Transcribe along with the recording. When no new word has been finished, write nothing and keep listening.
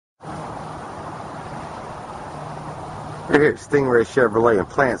We're here at Stingray Chevrolet in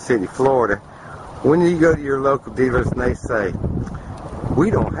Plant City, Florida. When you go to your local dealers and they say, we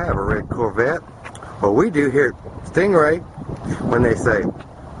don't have a red Corvette, well, we do here at Stingray. When they say,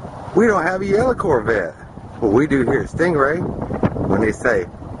 we don't have a yellow Corvette, well, we do here at Stingray. When they say,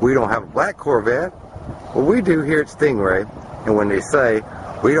 we don't have a black Corvette, well, we do here at Stingray. And when they say,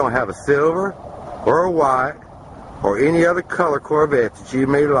 we don't have a silver or a white or any other color Corvette that you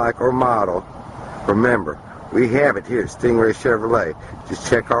may like or model, remember, we have it here at Stingray Chevrolet. Just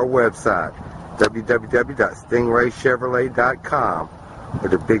check our website, www.stingraychevrolet.com, or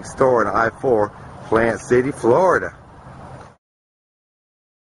the big store in I-4, Plant City, Florida.